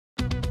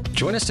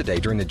Join us today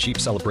during the Jeep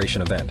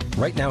Celebration event.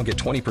 Right now, get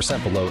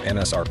 20% below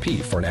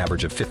MSRP for an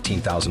average of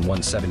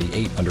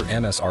 $15,178 under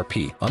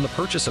MSRP on the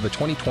purchase of a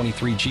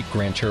 2023 Jeep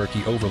Grand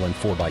Cherokee Overland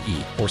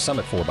 4xE or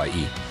Summit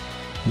 4xE.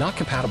 Not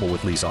compatible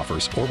with lease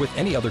offers or with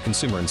any other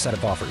consumer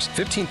incentive offers.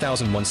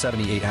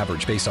 $15,178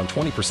 average based on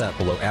 20%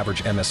 below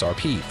average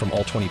MSRP from all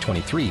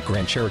 2023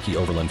 Grand Cherokee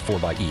Overland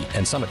 4xE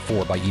and Summit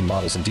 4xE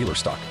models in dealer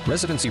stock.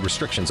 Residency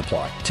restrictions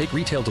apply. Take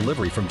retail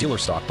delivery from dealer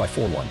stock by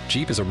 4/1.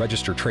 Jeep is a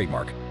registered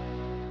trademark.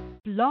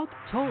 Blog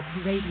Talk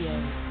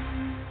Radio.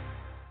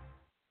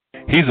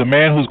 He's a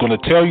man who's going to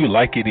tell you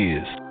like it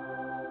is.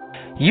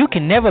 You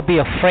can never be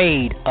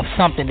afraid of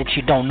something that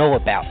you don't know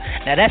about.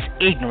 Now that's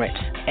ignorance,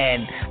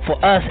 and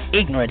for us,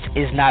 ignorance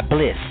is not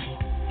bliss.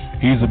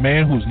 He's a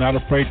man who's not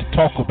afraid to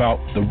talk about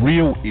the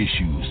real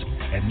issues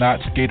and not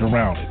skate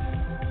around it.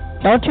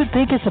 Don't you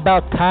think it's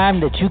about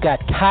time that you got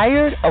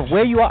tired of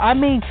where you are? I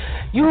mean,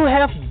 you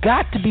have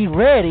got to be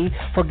ready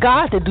for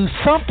God to do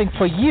something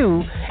for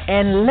you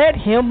and let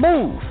Him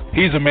move.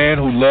 He's a man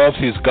who loves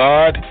his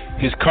God,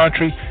 his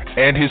country,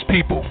 and his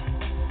people.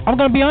 I'm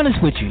going to be honest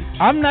with you.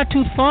 I'm not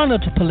too fond of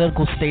the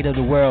political state of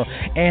the world,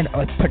 and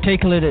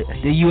particularly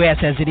the U.S.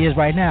 as it is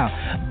right now.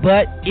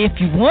 But if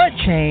you want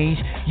change,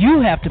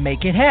 you have to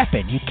make it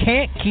happen. You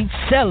can't keep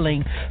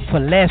settling for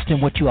less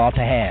than what you ought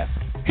to have.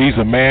 He's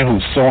a man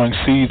who's sowing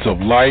seeds of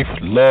life,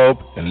 love,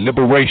 and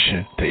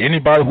liberation to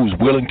anybody who's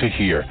willing to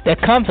hear. There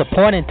comes a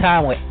point in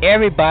time where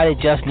everybody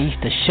just needs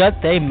to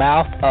shut their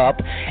mouth up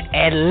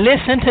and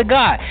listen to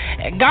God.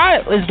 And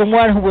God is the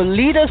one who will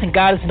lead us, and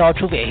God is in all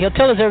truth. He'll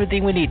tell us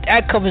everything we need.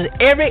 That covers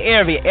every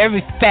area,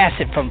 every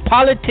facet, from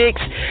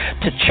politics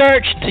to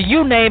church to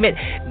you name it.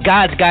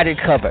 God's got it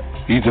covered.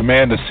 He's a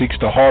man that seeks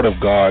the heart of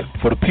God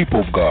for the people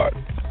of God.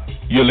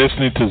 You're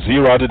listening to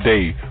Zero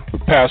Today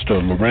with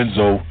Pastor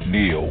Lorenzo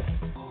Neal.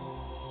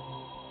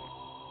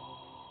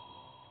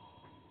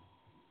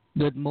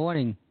 Good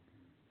morning,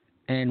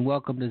 and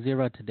welcome to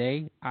Zero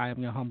Today. I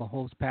am your humble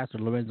host, Pastor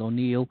Lorenzo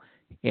Neal,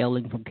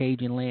 hailing from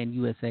Cajun Land,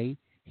 USA,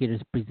 here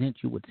to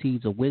present you with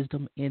seeds of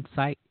wisdom,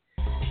 insight,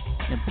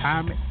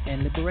 empowerment,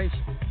 and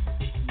liberation.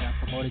 We are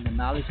promoting the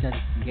knowledge that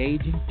is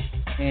engaging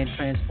and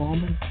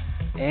transforming,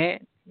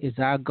 and it's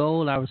our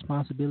goal, our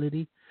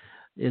responsibility,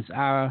 it's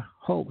our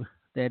hope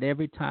that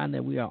every time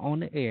that we are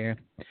on the air,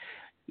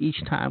 each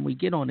time we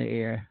get on the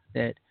air,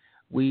 that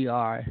we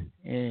are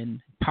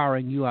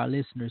empowering you, our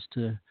listeners,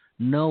 to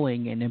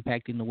knowing and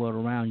impacting the world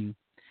around you.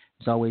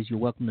 As always, you're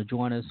welcome to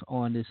join us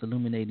on this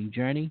illuminating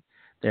journey.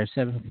 There are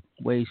 7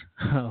 ways,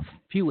 a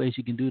few ways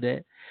you can do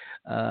that.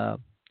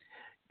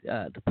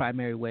 The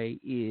primary way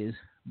is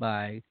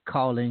by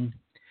calling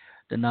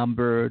the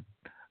number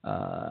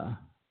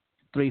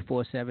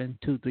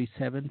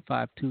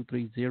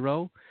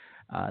 347-237-5230.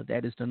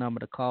 That is the number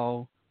to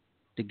call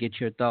to get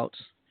your thoughts,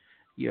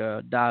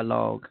 your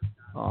dialogue,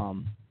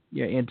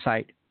 your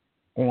insight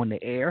on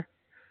the air.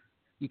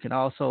 You can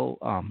also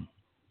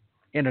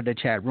enter the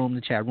chat room.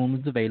 The chat room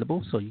is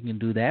available, so you can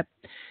do that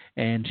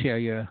and share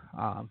your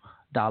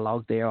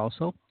dialogue there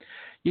also.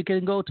 You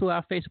can go to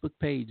our Facebook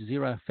page,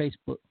 Zero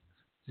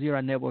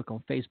Network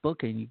on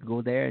Facebook, and you can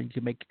go there and you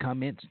can make your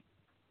comments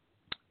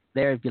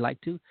there if you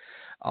like to.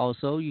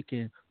 Also, you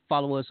can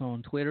follow us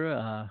on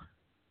Twitter.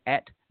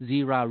 At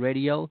Zero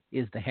Radio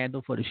is the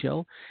handle for the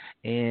show,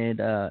 and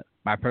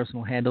my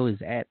personal handle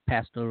is at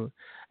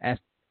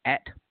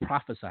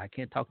Prophesy. I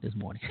can't talk this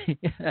morning.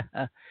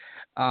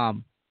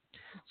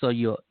 So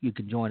you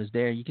can join us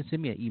there. You can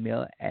send me an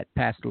email at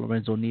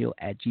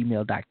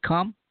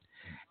pastorlorenzoneal@gmail.com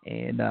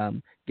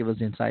and give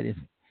us insight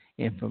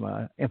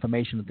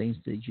information and things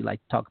that you like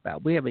to talk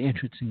about. We have an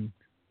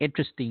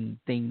interesting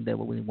thing that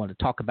we want to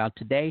talk about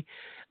today,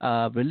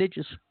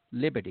 religious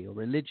liberty or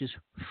religious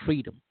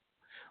freedom.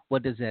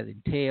 What does that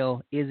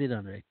entail? Is it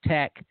under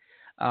attack?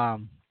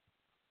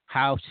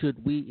 How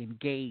should we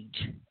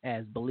engage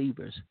as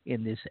believers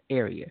in this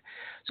area?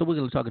 So we're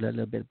going to talk a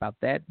little bit about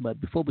that. But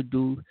before we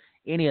do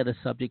any other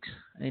subjects,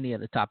 any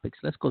other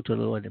topics, let's go to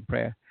the Lord in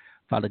prayer.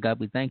 Father God,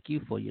 we thank you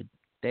for your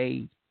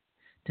day.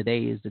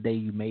 Today is the day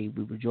you made.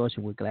 We rejoice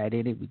and we're glad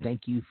in it. We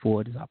thank you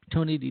for this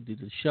opportunity to do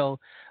the show.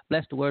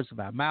 Bless the words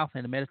of our mouth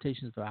and the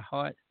meditations of our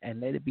heart,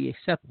 and let it be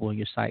acceptable in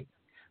your sight.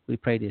 We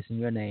pray this in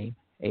your name.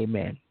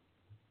 Amen.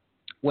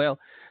 Well,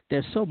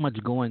 there's so much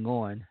going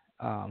on.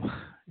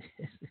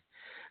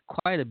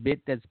 Quite a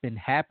bit that's been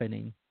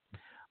happening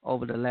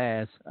over the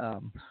last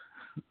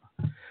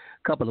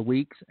couple of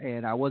weeks,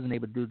 and I wasn't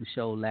able to do the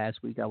show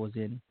last week. I was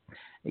in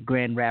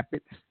Grand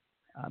Rapids,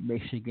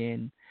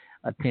 Michigan,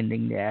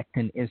 attending the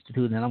Acton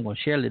Institute, and I'm going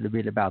to share a little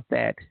bit about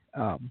that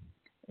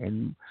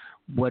and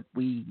what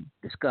we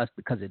discussed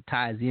because it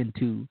ties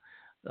into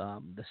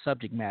the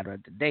subject matter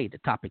of the day, the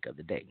topic of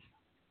the day.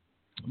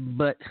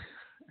 But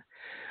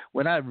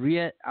when I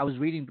was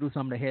reading through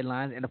some of the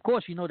headlines, and of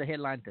course, you know the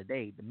headline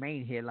today. The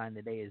main headline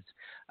today is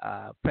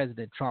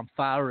President Trump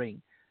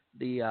firing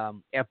the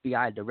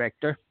FBI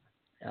director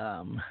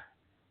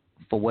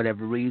for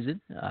whatever reason.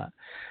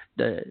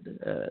 The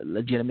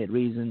legitimate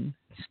reason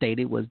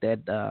stated was that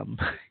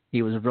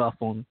he was rough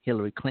on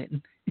Hillary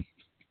Clinton.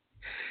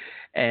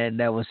 and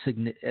that was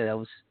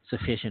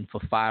sufficient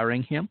for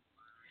firing him.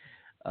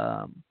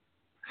 Um,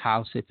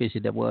 how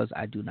sufficient that was,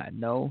 I do not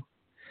know.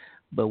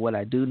 But what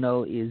I do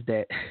know is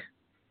that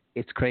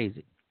it's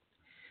crazy.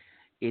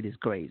 It is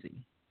crazy.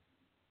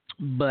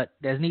 But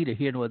there's neither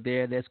here nor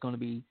there. There's going to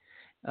be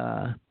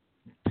uh,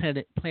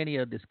 plenty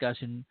of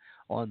discussion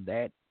on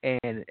that.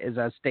 And as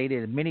I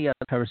stated, and many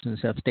other persons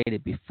have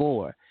stated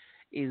before,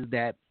 is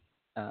that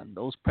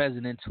those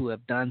presidents who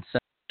have done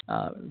such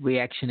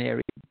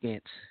reactionary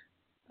events,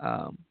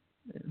 um,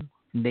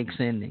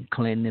 Nixon and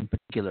Clinton in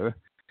particular,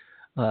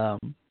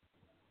 um,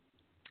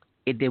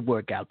 it did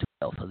work out too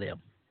well for them.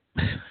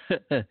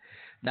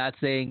 Not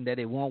saying that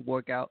it won't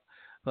work out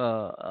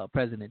for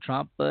President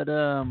Trump, but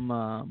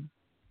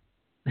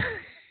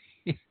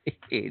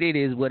it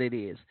is what it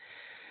is.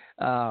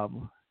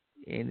 And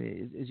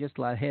it's just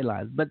a lot of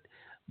headlines.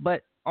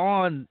 But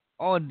on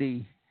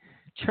the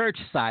church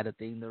side of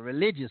things, the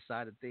religious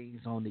side of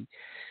things, on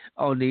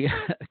the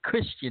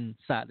Christian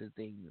side of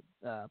things,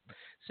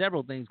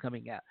 several things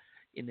coming out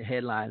in the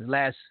headlines.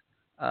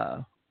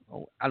 I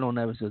don't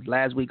know if it was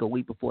last week or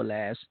week before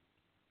last.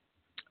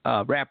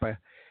 Rapper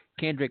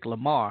Kendrick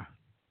Lamar,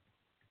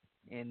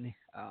 and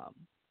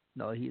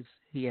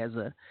he has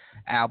a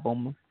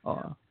album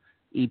or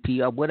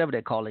EP or whatever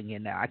they're calling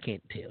it now. I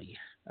can't tell you,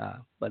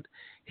 but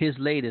his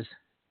latest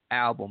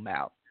album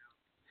out.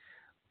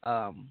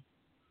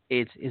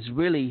 It's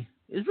really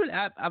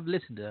I've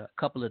listened to a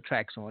couple of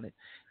tracks on it.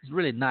 It's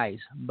really nice,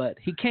 but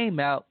he came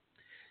out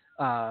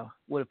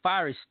with a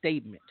fiery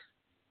statement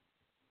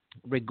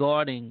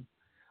regarding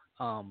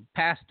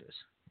pastors,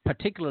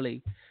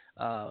 particularly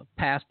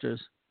pastors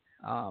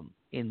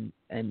in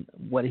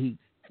what he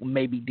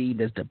may be deemed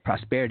as the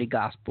prosperity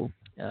gospel,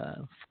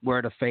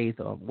 word of faith,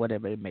 or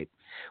whatever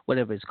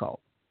it's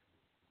called,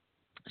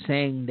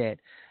 saying that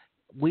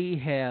we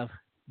have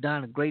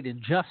done a great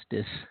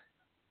injustice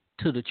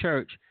to the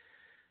church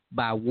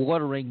by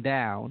watering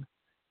down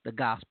the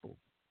gospel.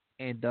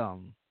 And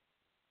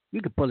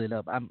you can pull it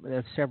up.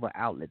 There's several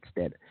outlets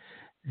that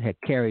had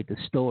carried the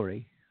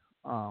story.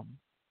 And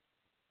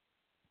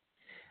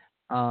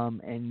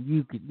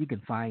you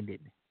can find it.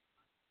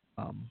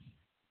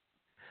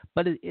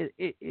 But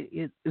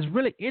it's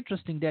really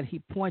interesting that he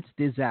points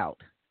this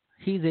out.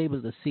 He's able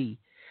to see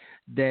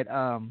that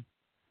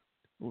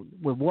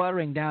we're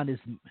watering down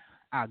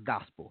our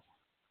gospel,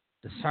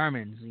 the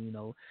sermons.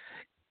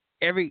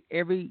 Every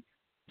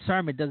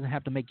sermon doesn't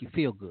have to make you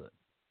feel good,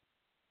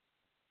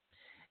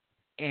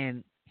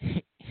 and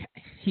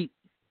he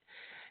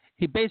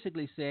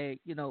basically said,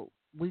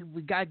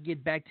 we got to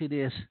get back to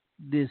this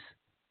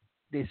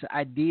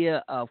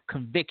idea of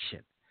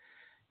conviction,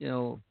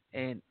 and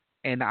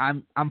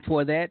I'm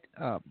for that,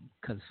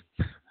 because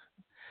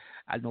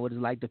I know what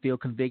it's like to feel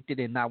convicted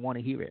and not want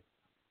to hear it.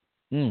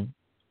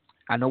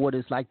 I know what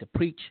it's like to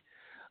preach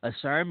a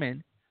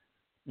sermon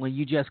when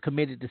you just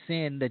committed the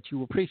sin that you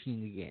were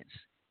preaching against.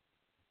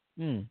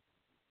 We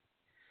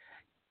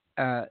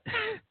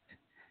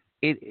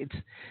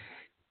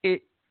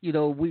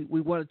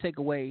want to take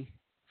away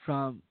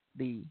from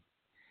the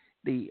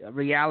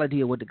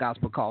reality of what the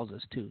gospel calls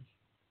us to.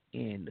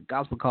 And the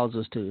gospel calls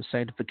us to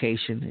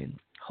sanctification and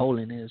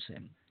holiness,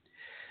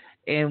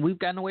 and we've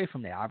gotten away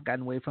from that. I've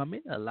gotten away from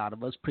it. A lot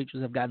of us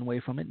preachers have gotten away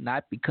from it,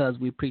 not because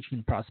we're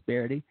preaching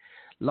prosperity,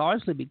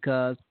 largely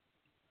because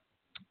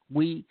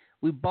we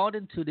bought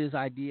into this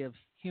idea of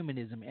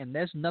humanism, and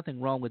there's nothing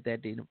wrong with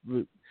that. The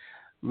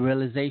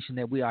realization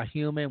that we are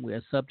human, we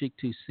are subject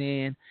to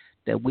sin,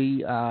 that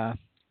we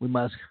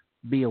must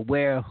be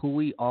aware of who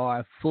we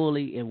are,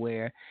 fully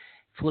aware,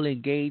 fully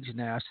engaged in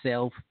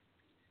ourselves,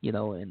 in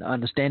the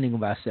understanding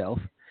of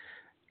ourselves,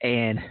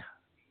 and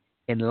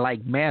in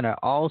like manner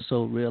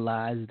also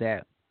realize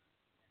that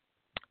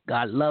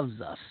God loves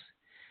us.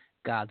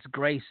 God's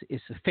grace is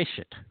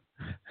sufficient,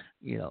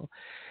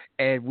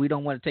 and we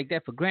don't want to take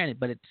that for granted.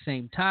 But at the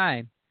same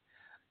time,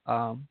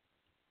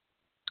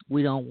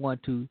 we don't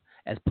want to,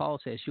 as Paul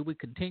says, should we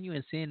continue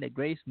in sin that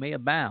grace may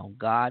abound?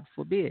 God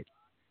forbid.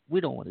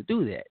 We don't want to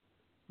do that.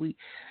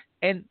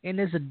 And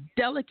there's a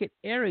delicate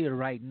area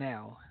right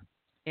now,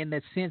 in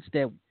the sense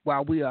that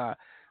while we are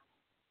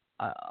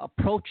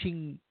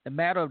approaching the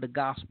matter of the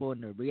gospel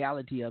and the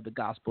reality of the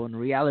gospel and the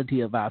reality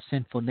of our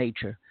sinful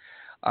nature,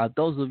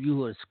 those of you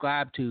who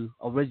ascribe to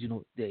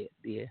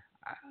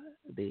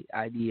the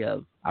idea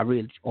of our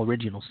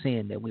original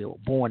sin, that we were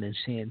born in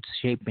sin,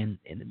 shaped in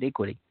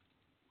iniquity,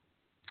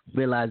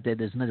 realize that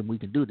there's nothing we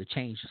can do to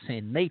change the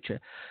sin nature.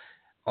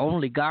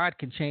 Only God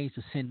can change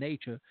the sin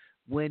nature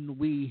when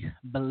we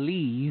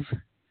believe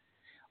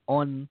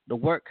on the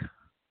work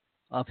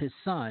of his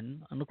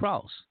son on the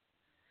cross.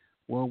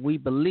 When we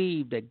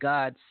believe that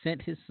God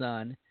sent his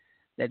son,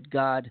 that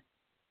God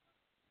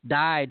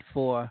died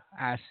for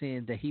our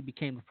sins, that he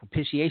became the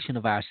propitiation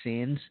of our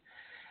sins,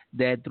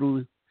 that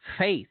through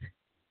faith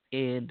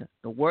in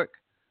the work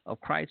of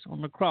Christ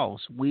on the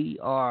cross, we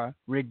are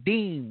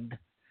redeemed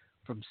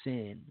from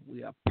sin.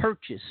 We are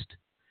purchased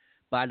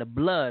by the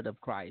blood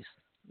of Christ.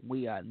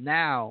 We are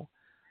now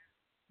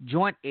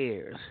joint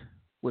heirs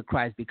with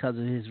Christ because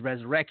of his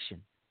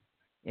resurrection.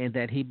 and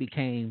that he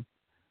became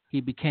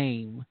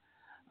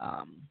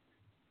um,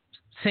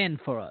 sin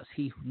for us.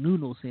 He who knew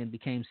no sin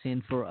became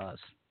sin for us.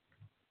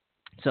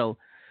 So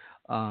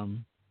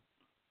um,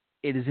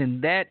 it is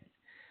in that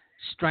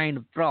strain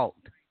of thought.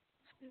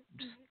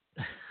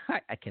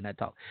 I cannot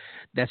talk.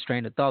 That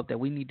strain of thought that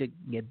we need to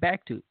get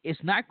back to. It's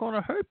not going to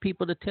hurt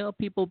people to tell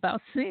people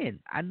about sin.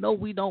 I know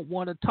we don't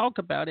want to talk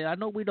about it. I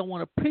know we don't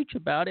want to preach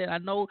about it. I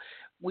know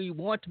we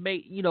want to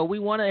we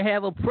want to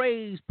have a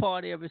praise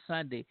party every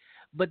Sunday.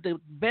 But the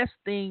best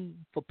thing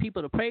for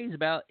people to praise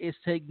about is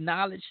to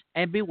acknowledge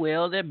and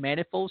bewail their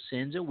manifold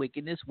sins and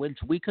wickedness which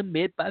we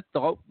commit by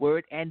thought,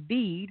 word, and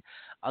deed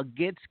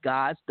against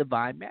God's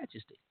divine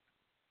majesty.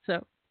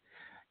 So,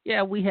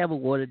 yeah, we have a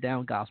watered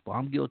down gospel.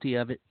 I'm guilty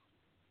of it.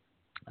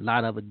 A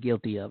lot of it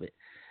guilty of it.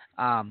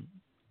 Um,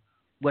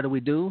 what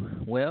do?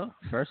 Well,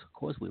 first, of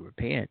course, we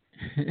repent.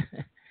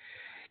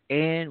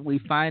 And we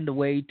find a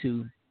way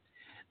to,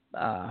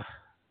 I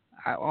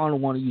don't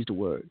want to use the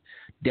word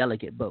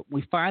delicate, but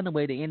we find a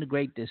way to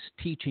integrate this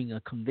teaching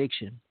of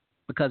conviction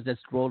because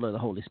that's the role of the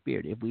Holy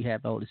Spirit. If we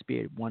have the Holy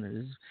Spirit, one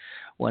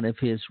of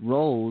his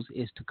roles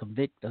is to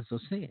convict us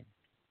of sin.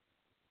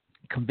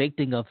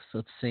 Convicting us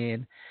of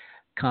sin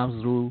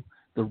comes through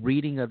the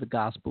reading of the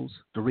Gospels,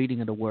 the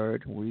reading of the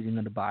Word, reading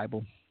of the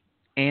Bible,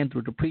 and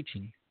through the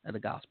preaching of the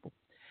Gospel.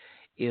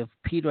 If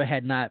Peter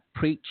had not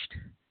preached,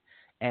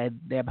 and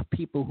there are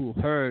people who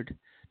heard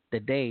the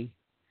day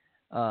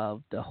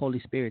of the Holy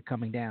Spirit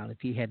coming down, if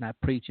he had not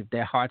preached, if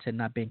their hearts had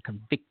not been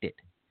convicted,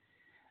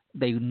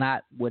 they would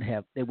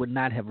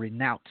not have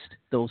renounced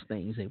those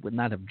things. They would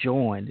not have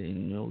joined,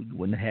 and you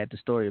wouldn't have had the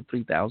story of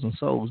 3,000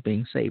 souls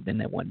being saved in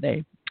that one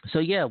day. So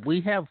yeah, we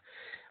have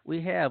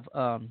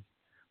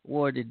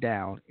watered it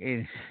down,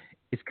 and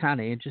it's kind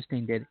of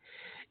interesting that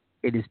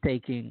it is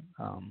taking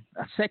a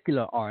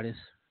secular artist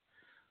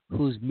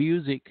whose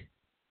music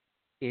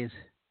is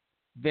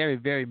very,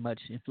 very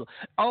much influenced.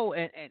 Oh,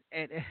 and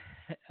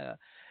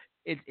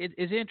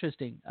it's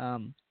interesting.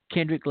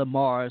 Kendrick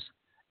Lamar's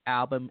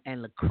album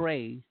and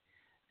Lecrae's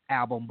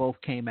album both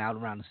came out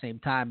around the same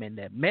time, and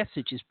the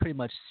message is pretty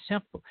much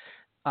simple.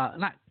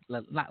 Not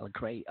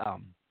Lecrae,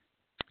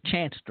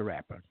 Chance the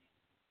Rapper.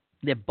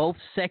 They're both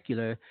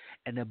secular,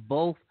 and they're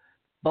both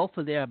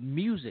of their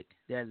music,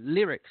 their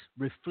lyrics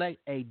reflect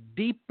a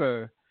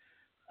deeper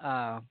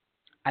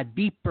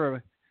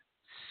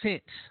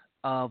sense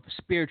of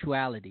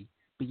spirituality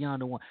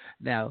beyond the one.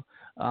 Now,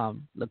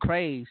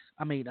 Lecrae's,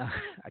 I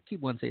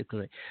keep wanting to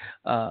say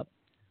Lecrae,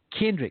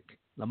 Kendrick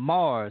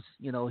Lamar's,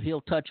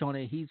 he'll touch on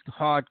it. He's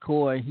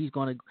hardcore, and he's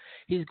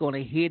gonna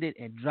hit it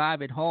and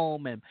drive it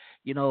home, and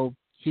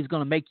he's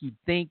gonna make you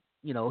think.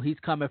 He's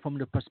coming from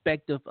the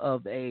perspective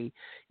of a,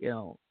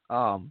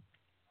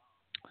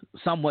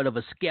 somewhat of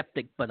a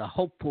skeptic, but a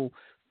hopeful,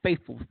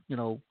 faithful,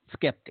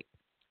 skeptic.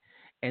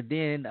 And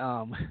then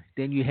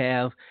you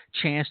have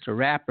Chance the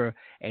Rapper,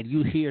 and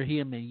you hear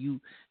him, and you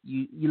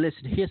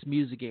listen to his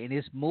music, and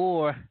it's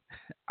more.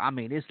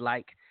 It's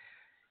like,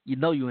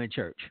 you're in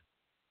church,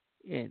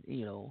 and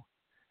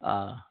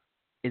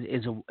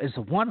it's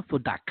a wonderful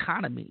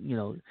dichotomy,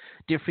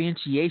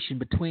 differentiation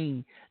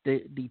between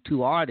the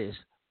two artists.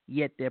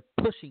 Yet they're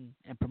pushing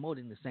and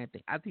promoting the same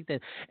thing. I think that,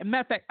 as a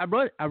matter of fact,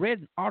 I read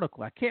an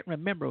article. I can't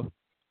remember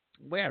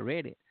where I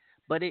read it,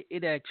 but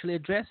it actually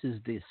addresses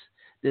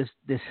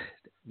this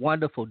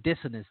wonderful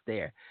dissonance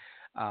there.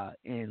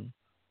 And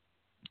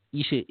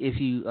you should, if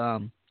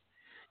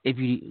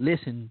you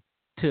listen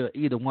to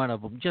either one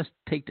of them, just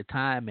take the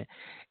time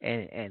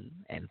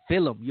and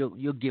feel them.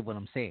 You'll get what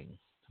I'm saying.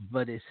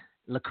 But it's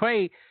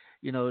Lecrae.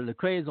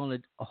 Lecrae is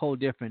on a whole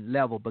different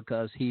level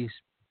because he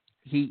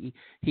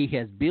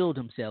has built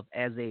himself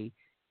as a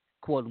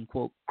quote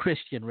unquote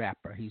Christian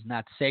rapper. He's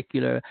not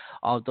secular,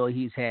 although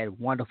he's had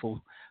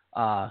wonderful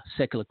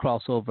secular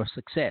crossover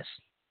success.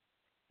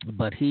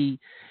 But he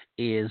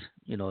is,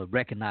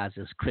 recognized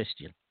as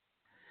Christian.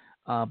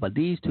 But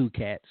these two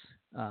cats,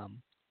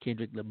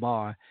 Kendrick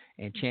Lamar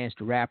and Chance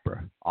the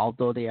Rapper,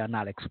 although they are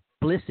not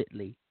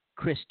explicitly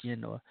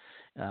Christian or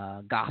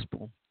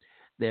gospel,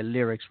 their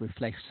lyrics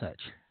reflect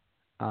such.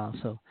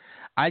 So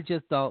I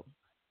just thought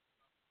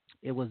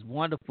it was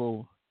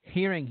wonderful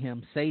hearing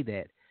him say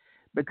that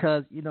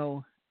because,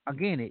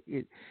 again,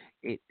 it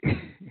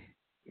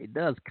it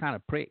does kind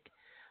of prick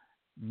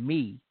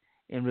me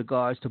in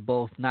regards to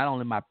both not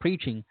only my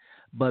preaching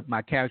but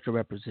my character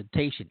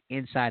representation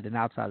inside and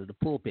outside of the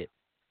pulpit.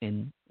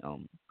 And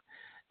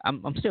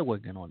I'm still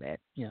working on that,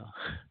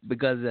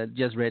 because I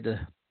just read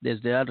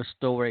there's the other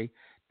story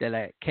that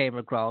I came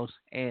across,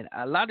 and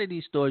a lot of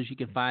these stories you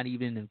can find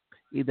either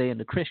in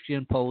the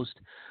Christian Post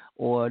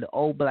or the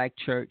Old Black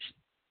Church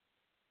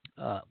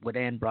with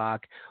Ann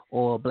Brock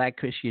or Black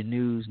Christian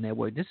News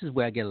Network. This is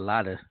where I get a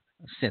lot of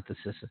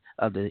synthesis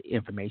of the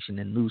information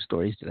and news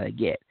stories that I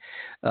get.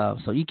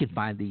 So you can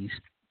find these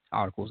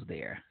articles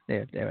there.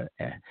 And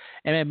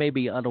there may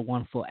be other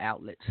wonderful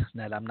outlets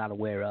that I'm not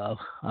aware of.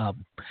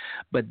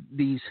 But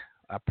these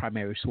are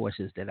primary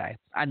sources that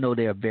I know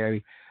they are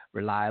very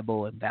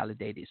reliable and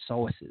validated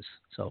sources.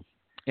 So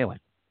anyway,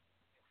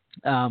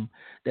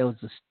 there was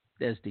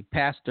there's the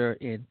pastor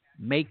in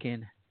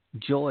Macon,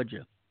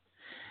 Georgia,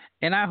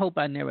 and I hope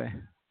I never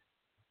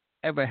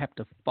ever have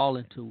to fall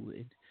into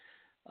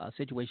a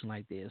situation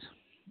like this.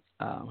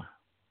 Um,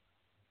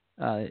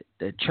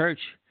 the church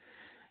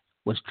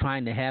was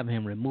trying to have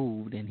him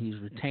removed, and he's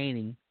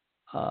retaining.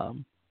 I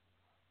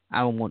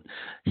don't want.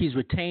 He's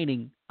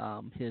retaining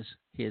his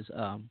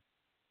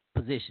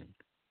position,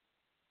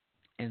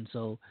 and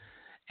so,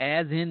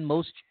 as in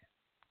most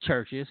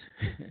churches,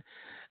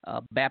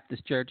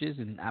 Baptist churches,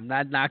 and I'm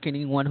not knocking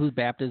anyone who's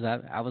Baptist.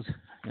 I was,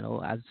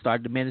 I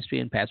started the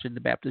ministry and pastored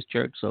the Baptist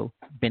church, so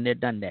been there,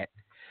 done that.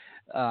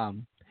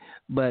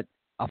 But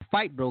a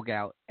fight broke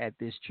out at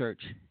this church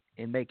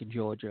in Macon,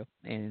 Georgia,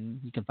 and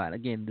you can find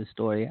again the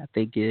story. I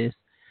think is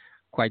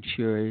quite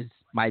sure it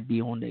might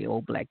be on the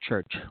Old Black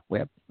Church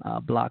web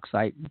blog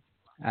site.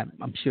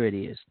 I'm sure it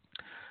is.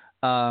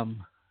 I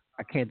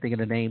can't think of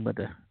the name of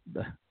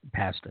the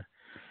pastor,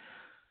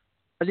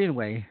 but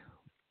anyway,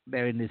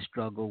 they're in this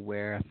struggle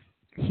where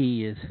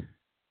he is.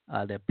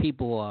 The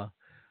people are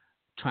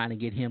trying to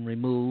get him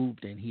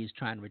removed, and he's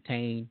trying to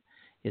retain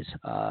his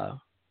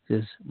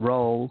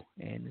role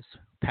and his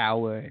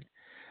power,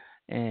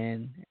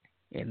 and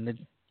in the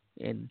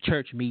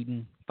church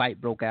meeting,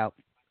 fight broke out,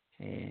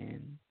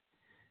 and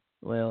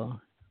well,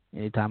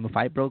 anytime a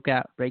fight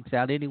breaks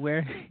out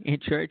anywhere in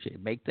church,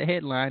 it makes the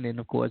headline, and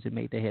of course, it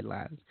made the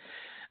headlines.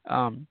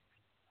 Now,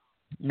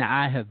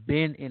 I have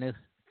been in a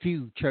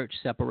few church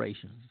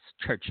separations,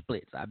 church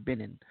splits. I've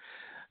been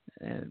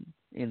in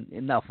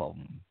enough of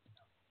them,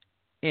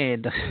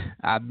 and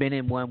I've been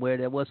in one where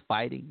there was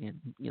fighting,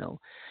 and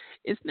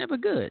it's never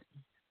good.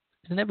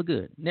 It's never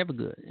good, never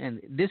good.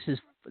 And this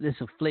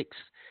afflicts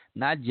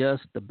not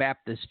just the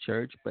Baptist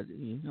church, but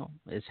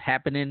it's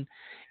happening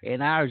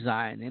in our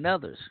Zion and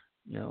others.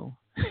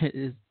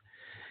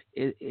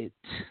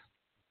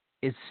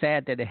 It's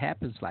sad that it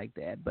happens like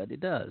that, but it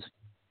does.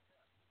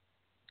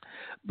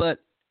 But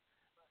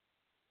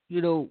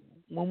when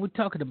we're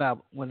talking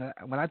about when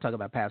I talk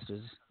about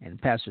pastors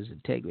and pastors'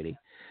 integrity,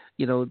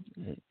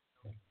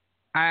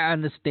 I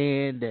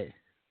understand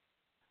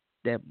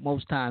that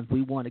most times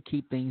we want to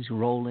keep things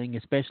rolling,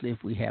 especially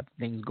if we have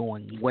things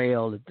going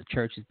well, if the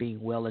church is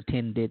being well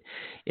attended,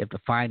 if the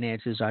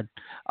finances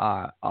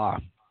are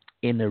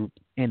in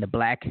the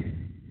black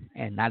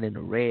and not in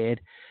the red,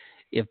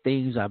 if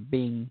things are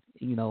being,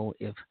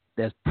 if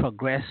there's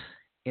progress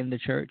in the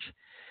church,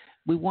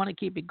 we want to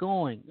keep it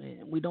going.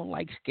 We don't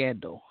like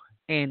scandal,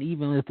 and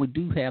even if we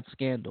do have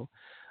scandal,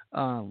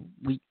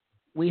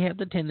 we have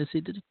the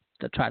tendency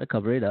to try to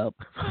cover it up.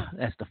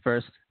 That's the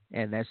first.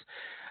 And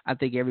I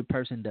think every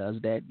person does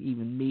that,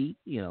 even me.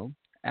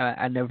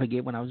 I never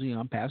forget when I was a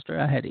young pastor,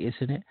 I had an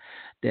incident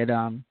that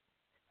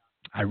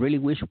I really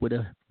wish would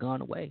have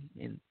gone away,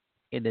 and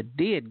it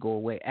did go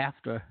away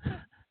after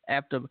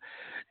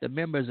the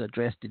members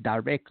addressed it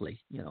directly,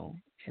 and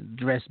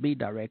addressed me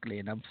directly,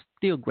 and I'm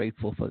still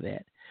grateful for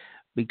that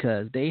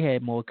because they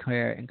had more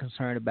care and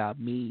concern about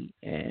me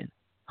and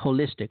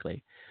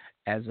holistically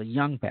as a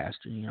young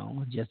pastor,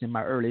 just in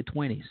my early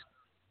 20s.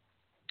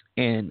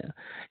 And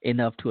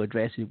enough to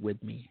address it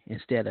with me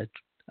instead of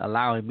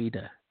allowing me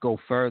to go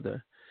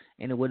further,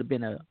 and it would have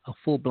been a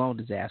full-blown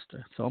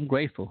disaster. So I'm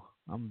grateful.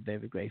 I'm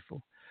very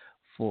grateful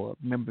for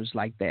members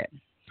like that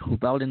who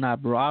thought in our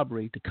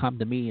robbery to come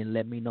to me and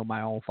let me know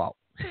my own fault.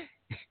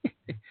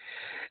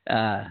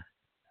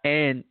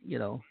 And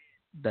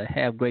to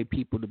have great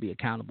people to be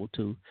accountable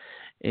to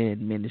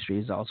in ministry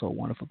is also a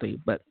wonderful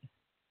thing. But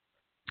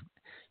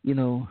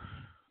when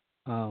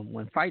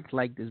fights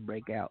like this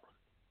break out,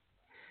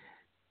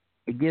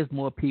 it gives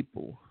more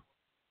people,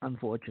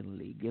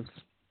 unfortunately, gives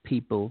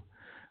people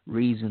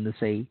reason to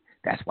say,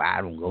 that's why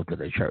I don't go to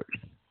the church.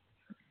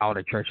 All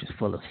the church is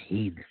full of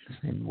heathens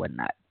and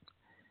whatnot.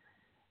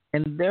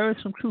 And there is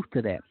some truth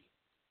to that.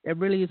 There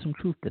really is some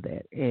truth to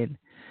that. And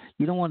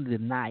you don't want to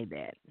deny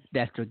that.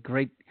 That's the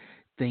great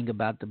thing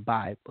about the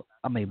Bible,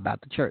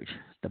 about the church,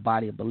 the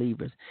body of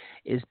believers,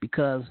 is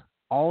because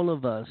all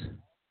of us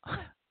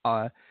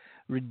are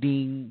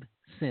redeemed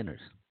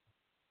sinners.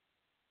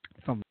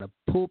 From the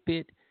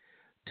pulpit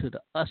to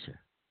the usher,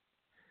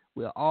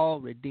 we're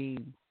all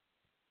redeemed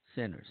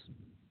sinners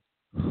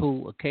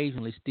who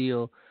occasionally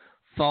still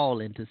fall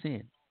into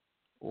sin,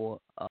 or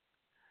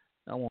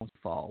I won't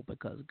fall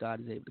because God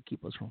is able to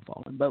keep us from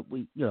falling. But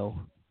we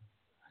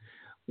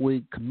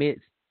commit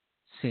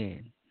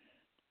sin.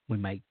 We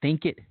might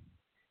think it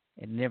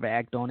and never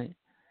act on it,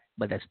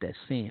 but that's that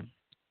sin.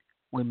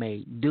 We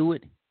may do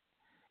it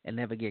and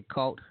never get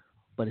caught,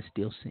 but it's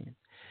still sin.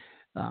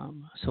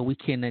 So we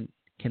cannot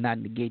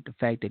negate the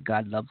fact that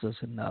God loves us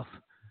enough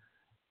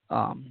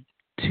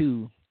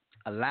to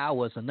allow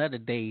us another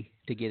day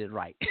to get it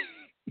right.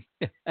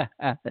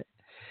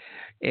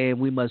 And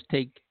we must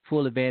take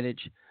full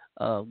advantage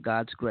of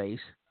God's grace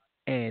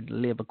and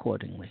live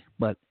accordingly.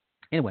 But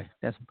anyway,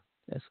 that's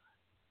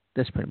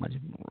pretty much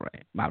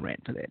my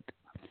rant for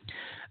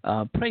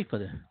that. Pray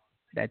for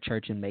that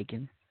church in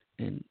Macon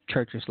and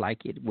churches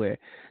like it where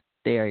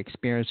they are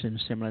experiencing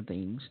similar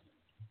things.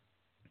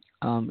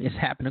 It's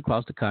happening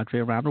across the country,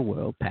 around the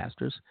world.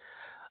 Pastors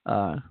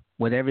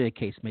whatever the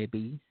case may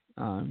be.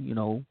 You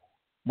know,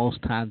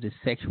 most times it's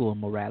sexual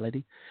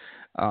immorality.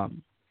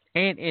 Um,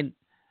 and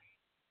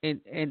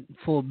and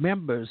for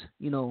members,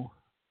 you know,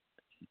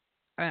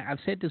 I've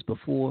said this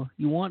before.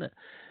 You want to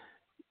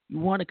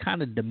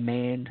kind of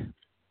demand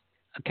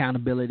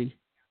accountability,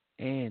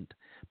 and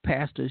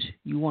pastors,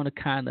 you want to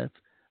kind of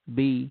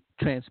be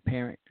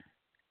transparent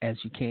as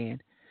you can,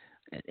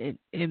 and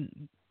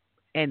and,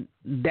 and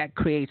that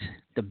creates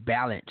the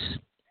balance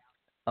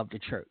of the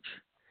church.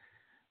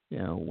 You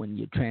know, when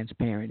you're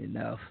transparent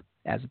enough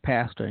as a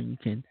pastor and you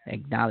can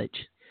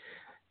acknowledge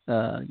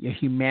your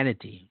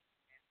humanity,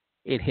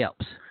 it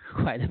helps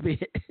quite a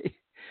bit.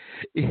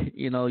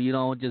 You know, you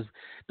don't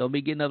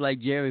be getting up like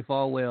Jerry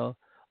Falwell.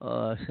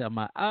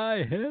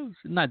 I have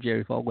not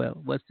Jerry Falwell.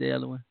 What's the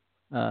other one?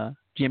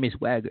 Jimmy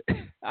Swaggart.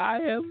 I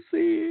have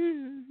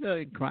seen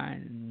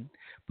crying and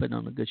putting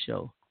on a good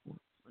show.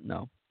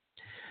 No,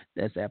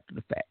 that's after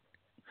the fact.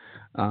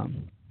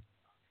 Um,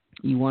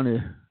 you want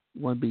to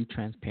be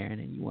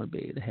transparent, and you want to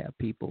be able to have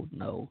people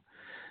know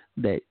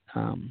that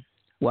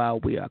while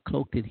we are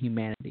cloaked in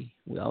humanity,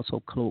 we're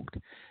also cloaked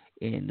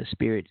in the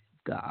Spirit of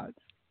God,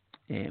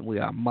 and we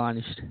are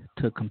admonished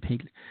to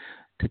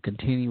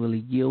continually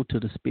yield to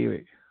the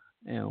Spirit.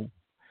 And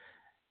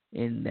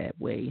in that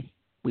way,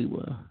 we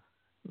will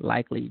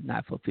likely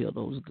not fulfill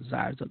those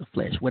desires of the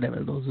flesh,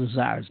 whatever those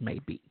desires may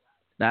be.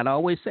 Not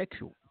always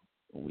sexual.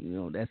 You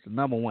know, that's the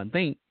number one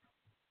thing,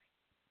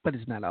 but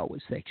it's not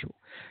always sexual,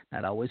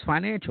 not always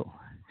financial.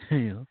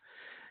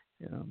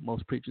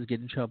 Most preachers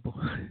get in trouble.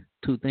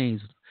 Two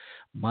things: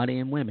 money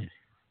and women,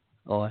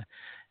 or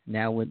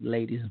now with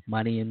ladies,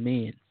 money and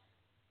men.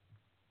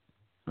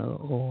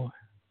 Or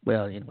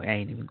well, anyway, I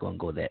ain't even gonna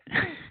go there.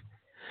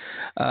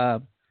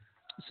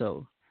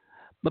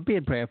 But be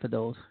in prayer for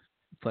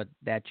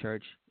that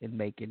church in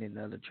Macon and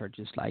other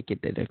churches like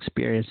it that are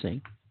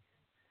experiencing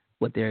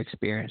what they're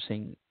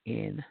experiencing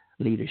in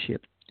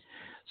leadership.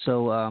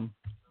 So,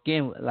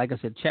 again, like I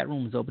said, chat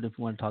room is open if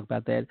you want to talk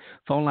about that.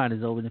 Phone line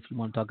is open if you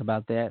want to talk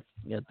about that.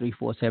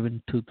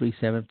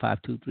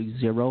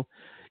 347-237-5230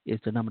 is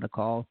the number to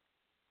call.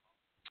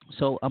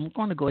 So I'm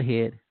going to go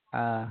ahead.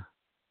 I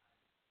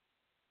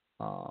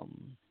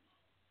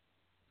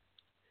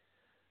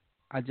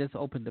just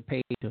opened the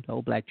page of the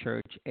Old Black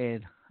Church,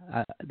 and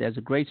there's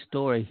a great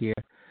story here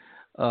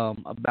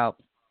about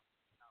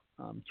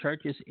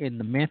churches in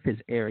the Memphis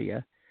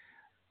area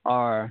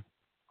are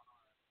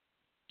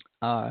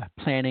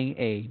planning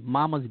a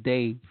Mama's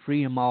Day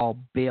Free 'em All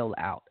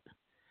bailout.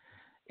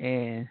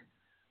 And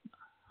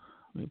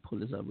let me pull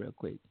this up real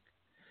quick.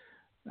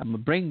 I'm going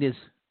to bring this.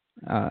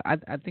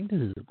 I think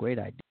this is a great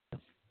idea.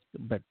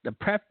 But the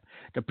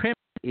premise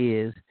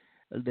is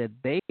that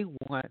they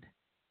want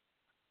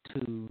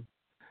to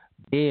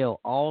bail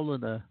all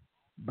of the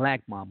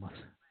black mamas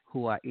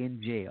who are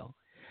in jail.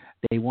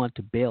 They want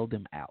to bail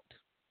them out.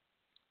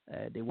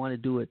 They want to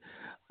do it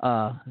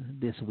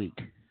this week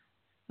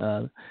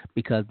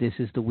because this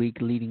is the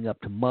week leading up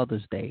to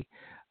Mother's Day.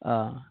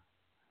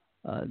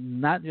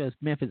 Not just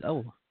Memphis.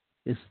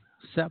 It's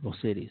several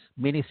cities.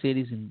 Many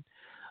cities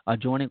are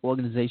joining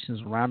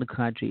organizations around the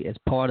country as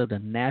part of the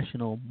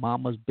National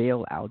Mama's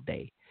Bailout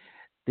Day.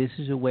 This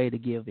is a way to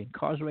give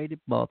incarcerated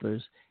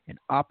mothers an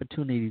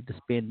opportunity to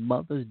spend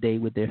Mother's Day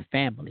with their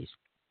families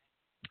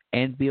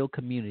and build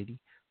community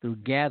through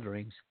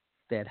gatherings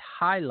that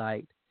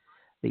highlight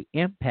the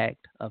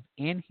impact of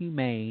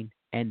inhumane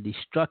and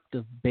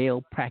destructive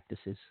bail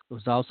practices. It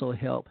was also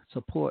help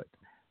support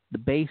the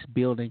base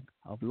building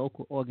of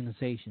local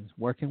organizations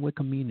working with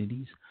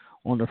communities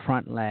on the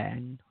front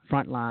lines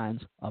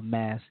of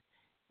mass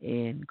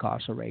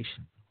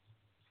incarceration.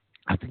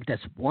 I think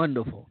that's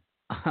wonderful.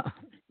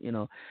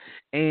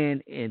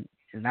 And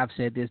I've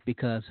said this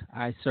because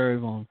I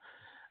serve on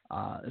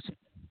it's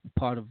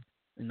part of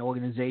an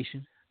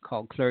organization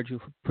called Clergy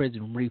for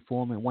Prison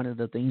Reform, and one of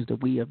the things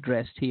that we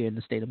addressed here in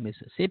the state of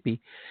Mississippi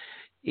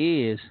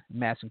is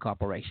mass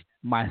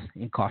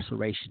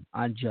incarceration,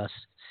 unjust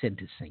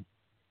sentencing,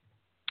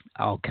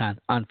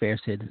 unfair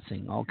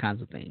sentencing, all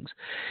kinds of things.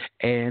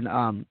 And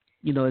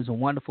it's a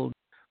wonderful,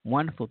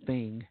 wonderful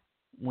thing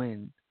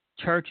when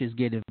churches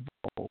get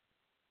involved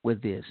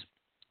with this,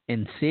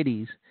 and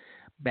cities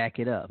back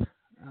it up.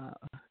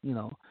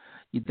 You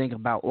think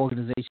about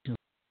organizations like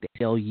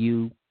the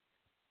LU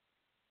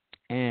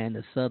and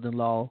the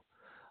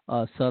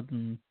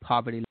Southern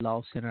Poverty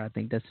Law Center. I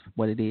think that's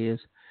what it is,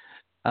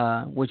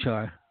 which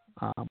are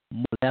more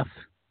left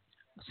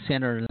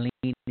center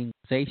leaning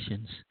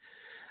organizations,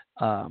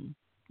 and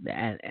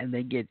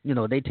they get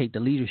they take the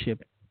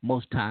leadership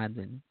most times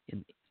in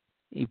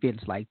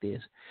events like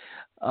this.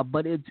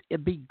 But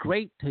it'd be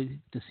great to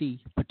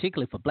see,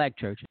 particularly for black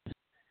churches,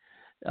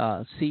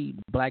 see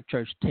black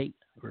church take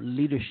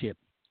leadership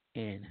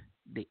and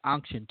the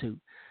unction to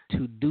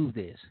do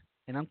this.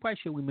 And I'm quite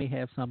sure we may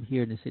have some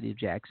here in the city of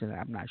Jackson.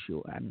 I'm not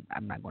sure. I'm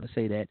not going to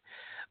say that.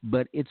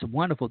 But it's a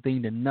wonderful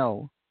thing to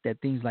know that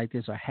things like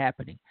this are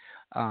happening.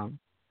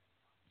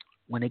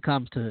 When it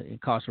comes to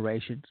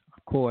incarceration,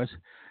 of course,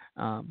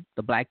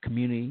 the black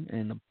community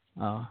and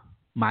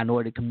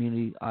minority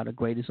community are the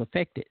greatest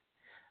affected.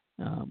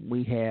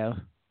 We have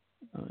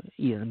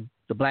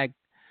the black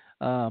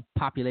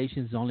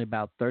population is only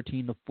about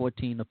 13 to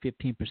 14 or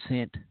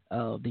 15%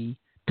 of the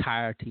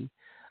entirety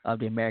of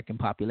the American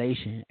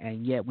population,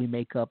 and yet we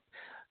make up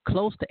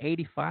close to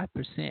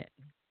 85%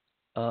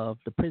 of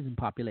the prison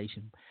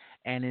population.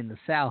 And in the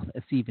South,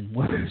 it's even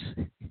worse.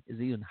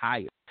 It's even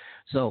higher.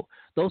 So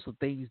those are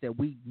things that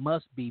we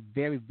must be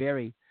very,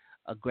 very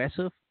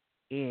aggressive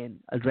in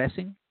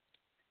addressing.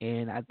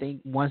 And I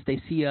think once they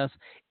see us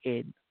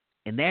in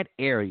that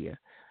area,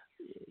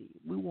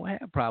 we won't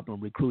have a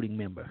problem recruiting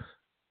members.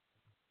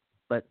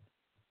 But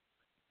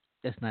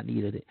that's not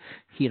needed.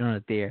 Heat on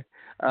it there.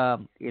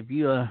 If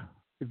you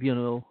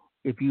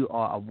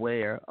are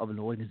aware of an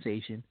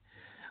organization,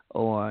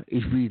 or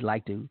if you'd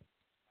like to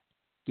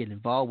get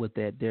involved with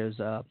that, there's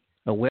a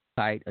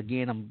website.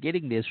 Again, I'm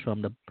getting this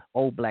from the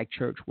Old Black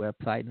Church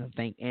website, and I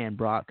thank Ann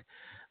Brock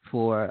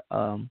for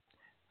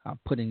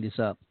putting this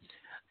up.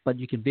 But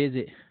you can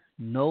visit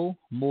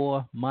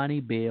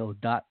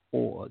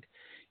nomoremoneybill.org,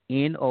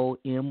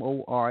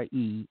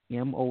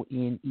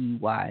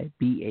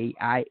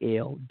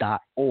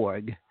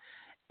 NOMOREMONEYBAIL.org,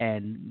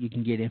 and you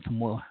can get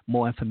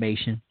more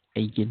information,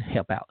 and you can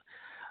help out.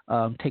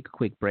 Take a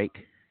quick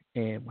break,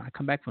 and when I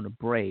come back from the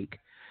break,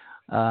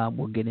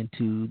 we'll get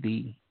into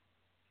the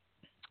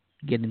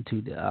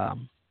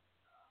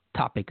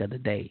topic of the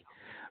day: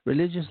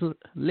 religious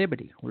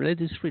liberty,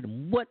 religious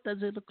freedom. What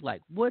does it look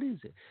like? What is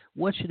it?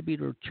 What should be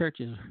the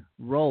church's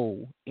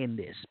role in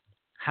this?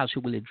 How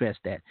should we address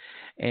that?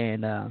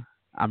 And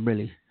I'm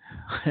really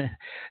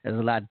there's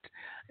a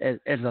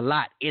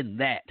lot in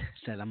that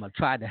I'm gonna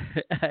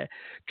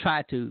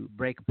try to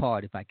break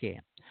apart if I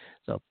can.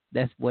 So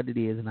that's what it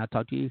is, and I'll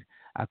talk to you.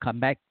 I'll come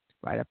back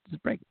right after this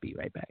break. Be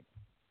right back.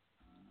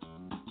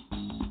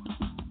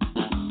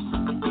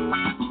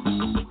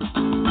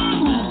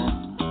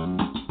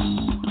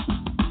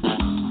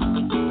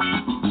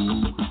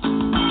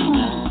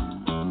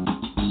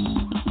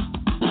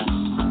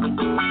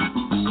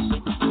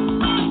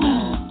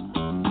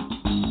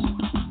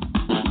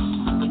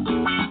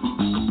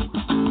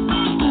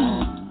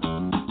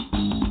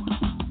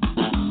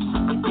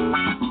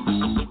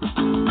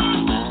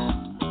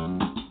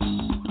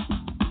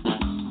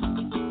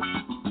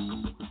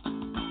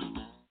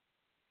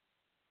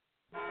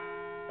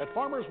 At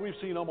Farmers, we've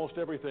seen almost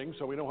everything,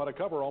 so we know how to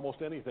cover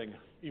almost anything,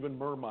 even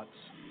mermutts.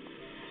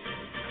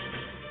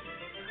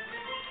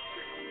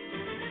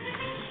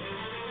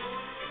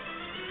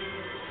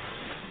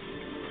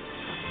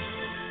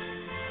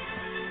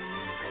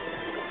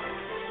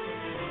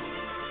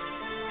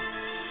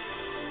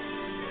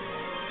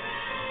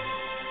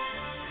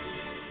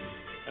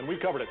 And we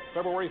covered it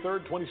February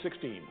 3rd,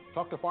 2016.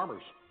 Talk to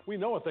Farmers. We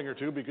know a thing or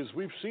two because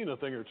we've seen a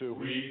thing or two.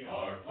 We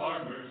are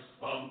farmers.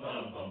 Bum,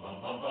 bum, bum,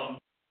 bum, bum, bum.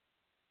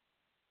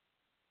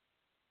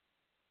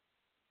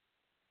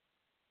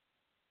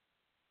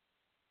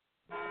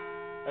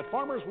 At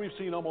Farmers, we've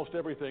seen almost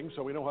everything,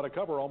 so we know how to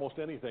cover almost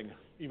anything,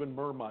 even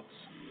mermutts.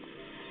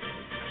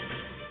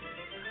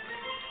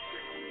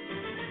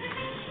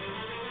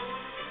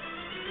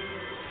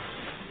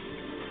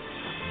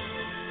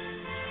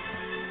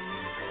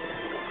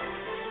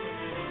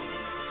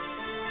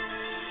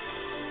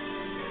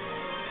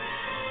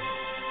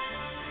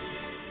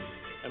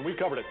 And we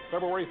covered it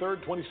February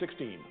 3rd,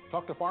 2016.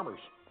 Talk to Farmers.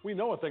 We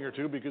know a thing or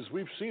two because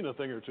we've seen a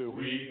thing or two.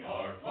 We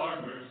are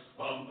farmers.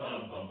 Bum,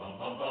 bum, bum, bum,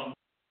 bum, bum.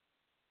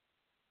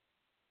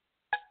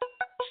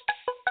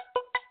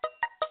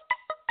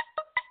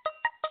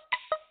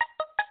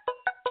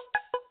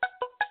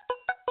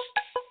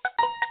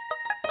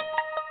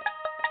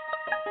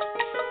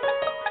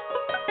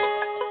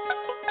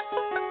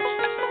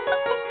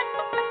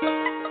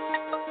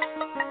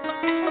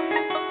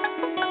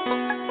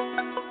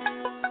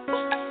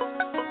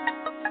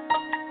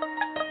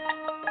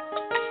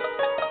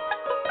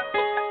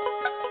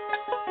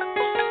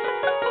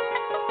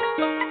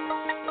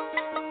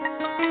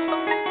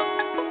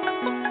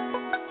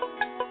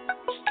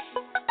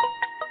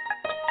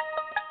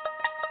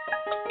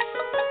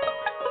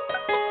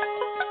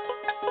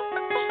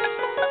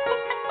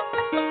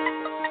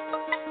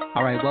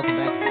 All right, welcome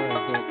back.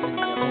 Again,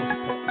 your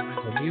host,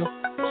 Lorenzo Neal,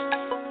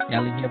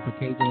 yelling here for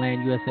Cajun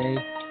Land USA.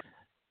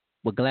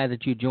 We're glad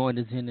that you joined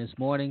us in this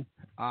morning.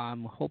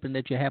 I'm hoping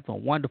that you have a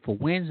wonderful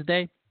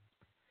Wednesday.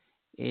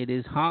 It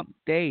is Hump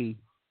Day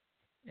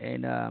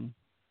and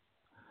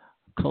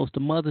close to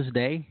Mother's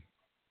Day,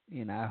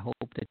 and I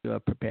hope that you are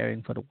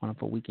preparing for the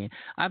wonderful weekend.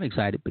 I'm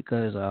excited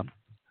because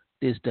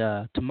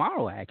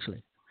tomorrow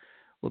actually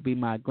will be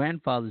my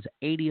grandfather's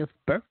 80th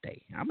birthday.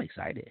 I'm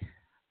excited.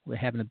 We're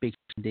having a big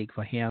dig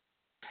for him,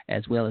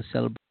 as well as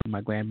celebrating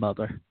my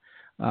grandmother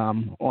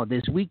on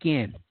this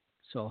weekend.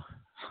 So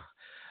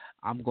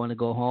I'm going to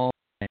go home,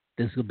 and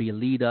this will be a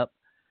lead up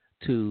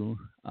to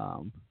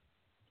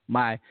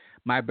my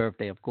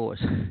birthday, of course,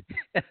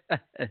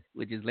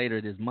 which is later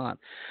this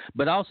month.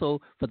 But also,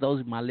 for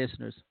those of my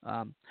listeners,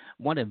 I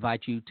want to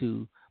invite you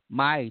to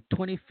my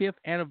 25th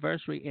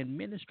anniversary in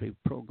ministry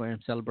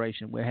program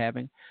celebration we're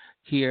having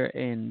here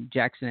in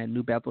Jackson at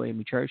New Bethel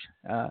AME Church.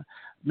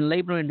 Been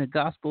laboring the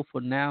gospel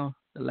for now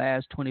the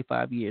last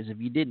 25 years. If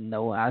you didn't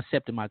know, I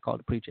accepted my call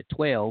to preach at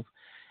 12,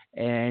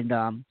 and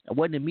I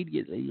wasn't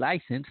immediately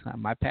licensed.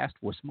 My pastor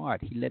was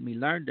smart. He let me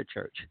learn the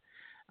church.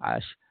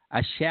 I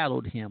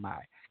shadowed him. I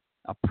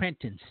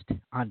apprenticed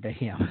under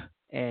him,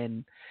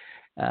 and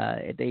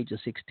at the age of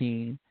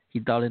 16, he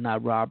thought it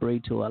not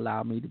robbery to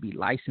allow me to be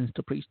licensed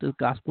to preach the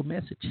gospel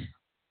message.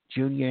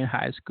 Junior in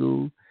high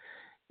school,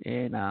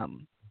 and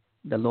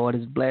the Lord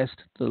has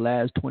blessed the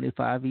last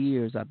 25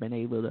 years. I've been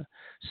able to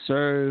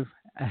serve.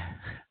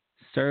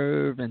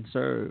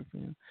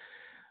 The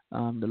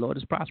Lord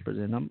is prosperous,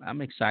 and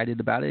I'm excited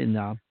about it.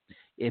 And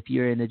if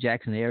you're in the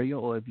Jackson area,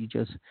 or if you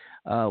just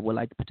would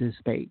like to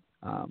participate,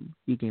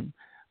 you can.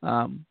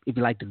 If you'd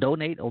like to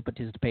donate or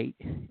participate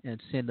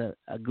and send a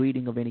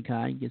greeting of any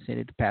kind, you can send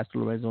it to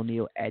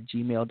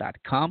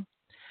PastorLorenzoNeal@gmail.com.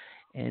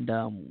 And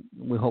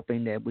we're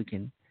hoping that we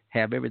can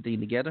have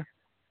everything together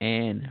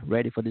and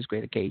ready for this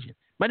great occasion.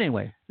 But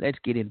anyway, let's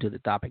get into the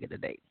topic of the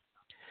day.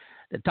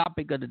 The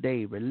topic of the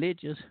day,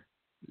 religious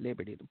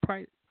liberty, the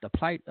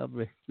plight of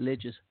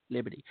religious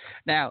liberty.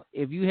 Now,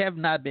 if you have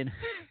not been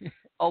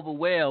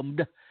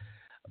overwhelmed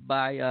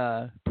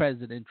by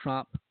President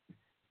Trump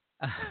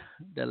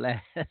the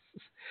last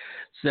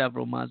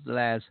several months, the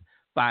last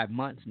 5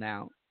 months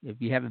now, if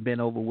you haven't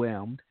been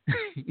overwhelmed,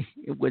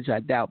 which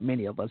I doubt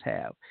many of us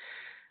have,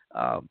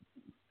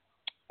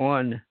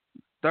 on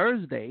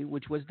Thursday,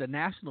 which was the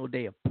National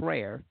Day of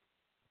Prayer,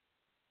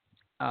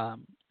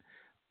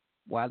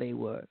 while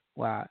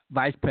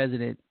Vice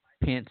President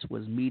Pence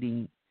was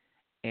meeting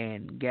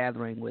and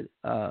gathering with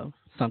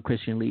some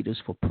Christian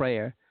leaders for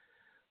prayer,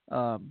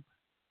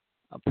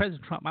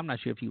 President Trump, I'm not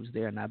sure if he was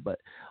there or not,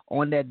 but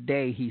on that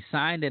day he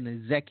signed an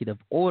executive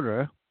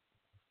order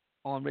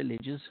on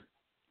religious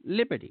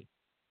liberty,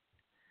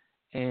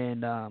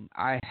 and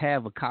I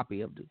have a copy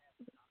of the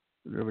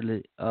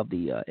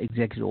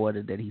executive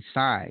order that he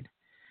signed.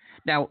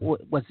 Now,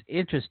 what's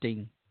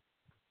interesting,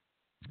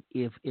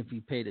 if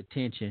you paid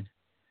attention,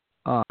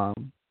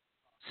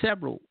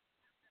 several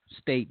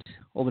states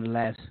over the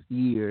last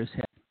years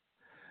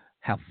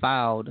have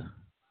filed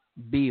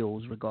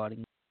bills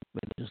regarding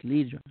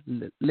religious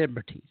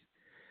liberty,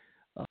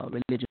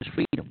 religious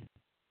freedom.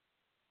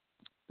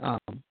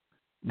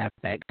 Matter of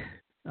fact,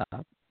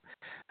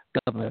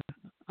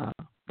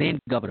 then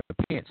Governor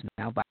Pence,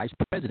 now Vice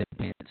President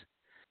Pence,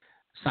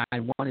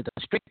 signed one of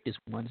the strictest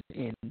ones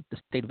in the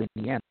state of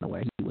Indiana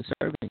where he was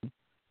serving,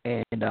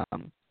 and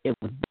it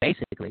was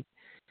basically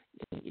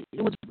it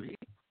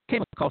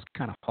came across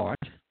kind of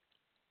harsh,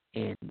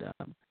 and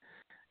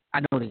I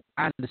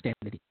understand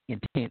the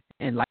intent,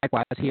 and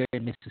likewise here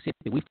in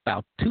Mississippi, we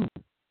filed two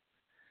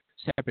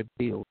separate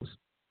bills.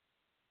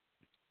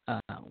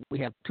 We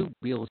have two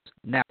bills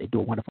now that do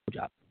a wonderful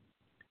job.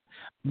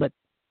 But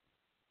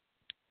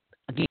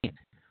again,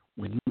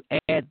 when you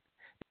add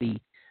the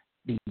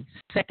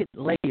second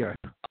layer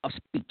of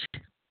speech,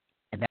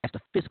 and that's the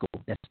fiscal,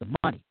 that's the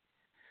money,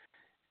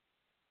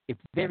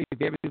 it's very,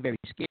 very, very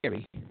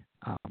scary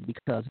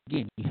because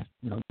again, you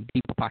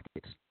deeper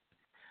pockets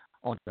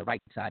on the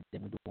right side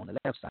than we do on the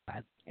left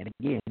side. And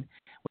again,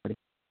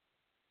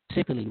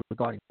 particularly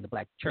regarding the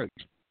black church,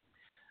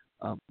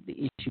 the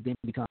issue then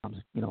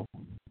becomes, do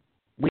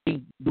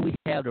we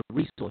have the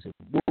resources?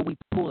 Will we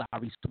pull our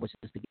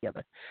resources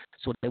together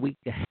so that we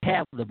can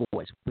have the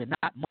voice? We're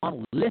not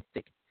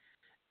monolithic,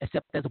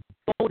 except as a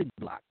voting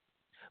block.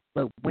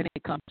 But when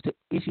it comes to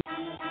issues,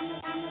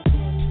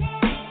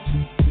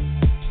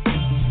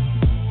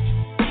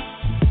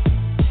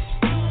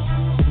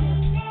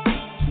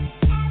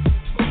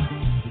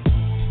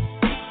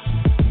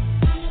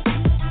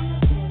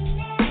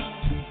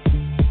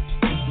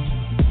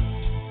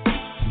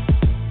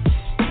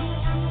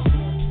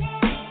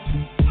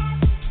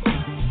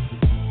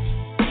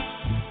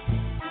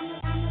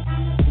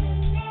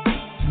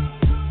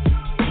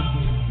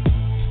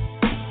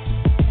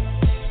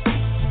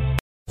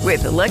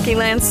 With the Lucky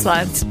Land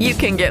Slots, you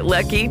can get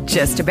lucky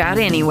just about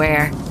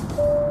anywhere.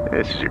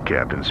 This is your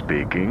captain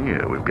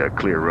speaking. We've got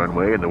clear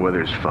runway and the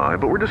weather's fine,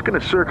 but we're just going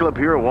to circle up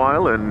here a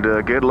while and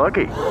get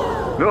lucky.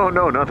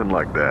 No, nothing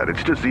like that.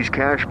 It's just these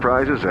cash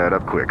prizes add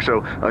up quick.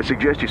 So I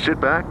suggest you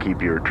sit back,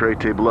 keep your tray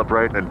table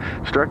upright, and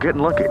start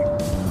getting lucky.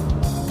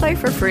 Play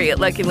for free at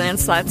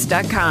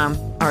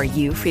LuckyLandSlots.com. Are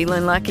you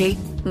feeling lucky?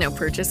 No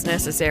purchase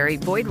necessary.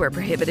 Void where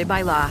prohibited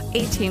by law.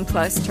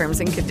 18+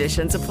 terms and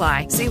conditions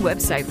apply. See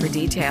website for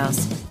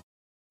details.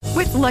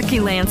 With Lucky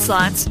Land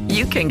Slots,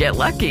 you can get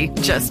lucky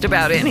just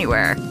about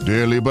anywhere.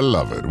 Dearly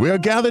beloved, we are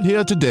gathered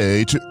here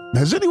today to...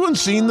 Has anyone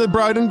seen the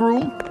bride and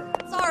groom?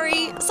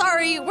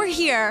 Sorry, we're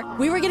here.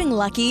 We were getting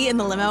lucky in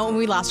the limo and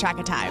we lost track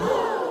of time.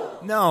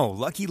 No,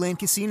 Lucky Land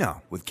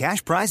Casino, with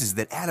cash prizes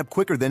that add up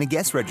quicker than a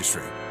guest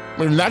registry.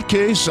 In that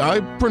case,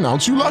 I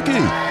pronounce you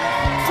lucky.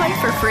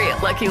 Play for free at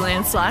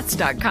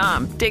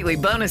LuckyLandSlots.com. Daily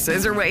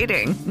bonuses are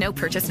waiting. No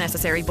purchase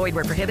necessary. Void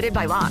where prohibited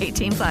by law.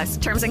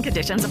 18+. Terms and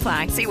conditions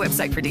apply. See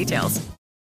website for details.